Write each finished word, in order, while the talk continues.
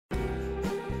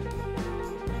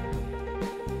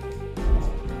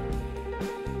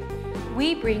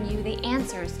we bring you the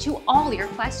answers to all your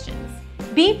questions.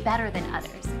 Be better than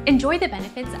others. Enjoy the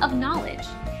benefits of knowledge.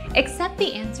 Accept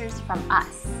the answers from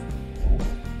us.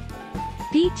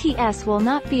 BTS will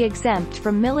not be exempt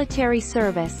from military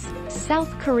service, South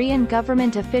Korean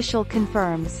government official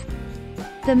confirms.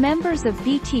 The members of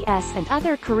BTS and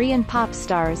other Korean pop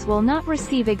stars will not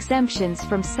receive exemptions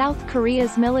from South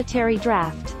Korea's military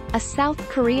draft, a South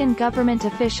Korean government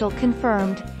official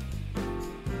confirmed.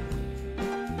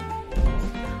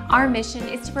 Our mission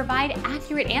is to provide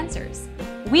accurate answers.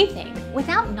 We think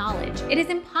without knowledge, it is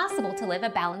impossible to live a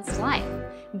balanced life.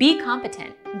 Be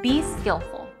competent, be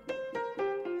skillful.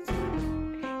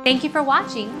 Thank you for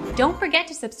watching. Don't forget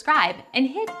to subscribe and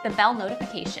hit the bell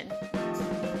notification.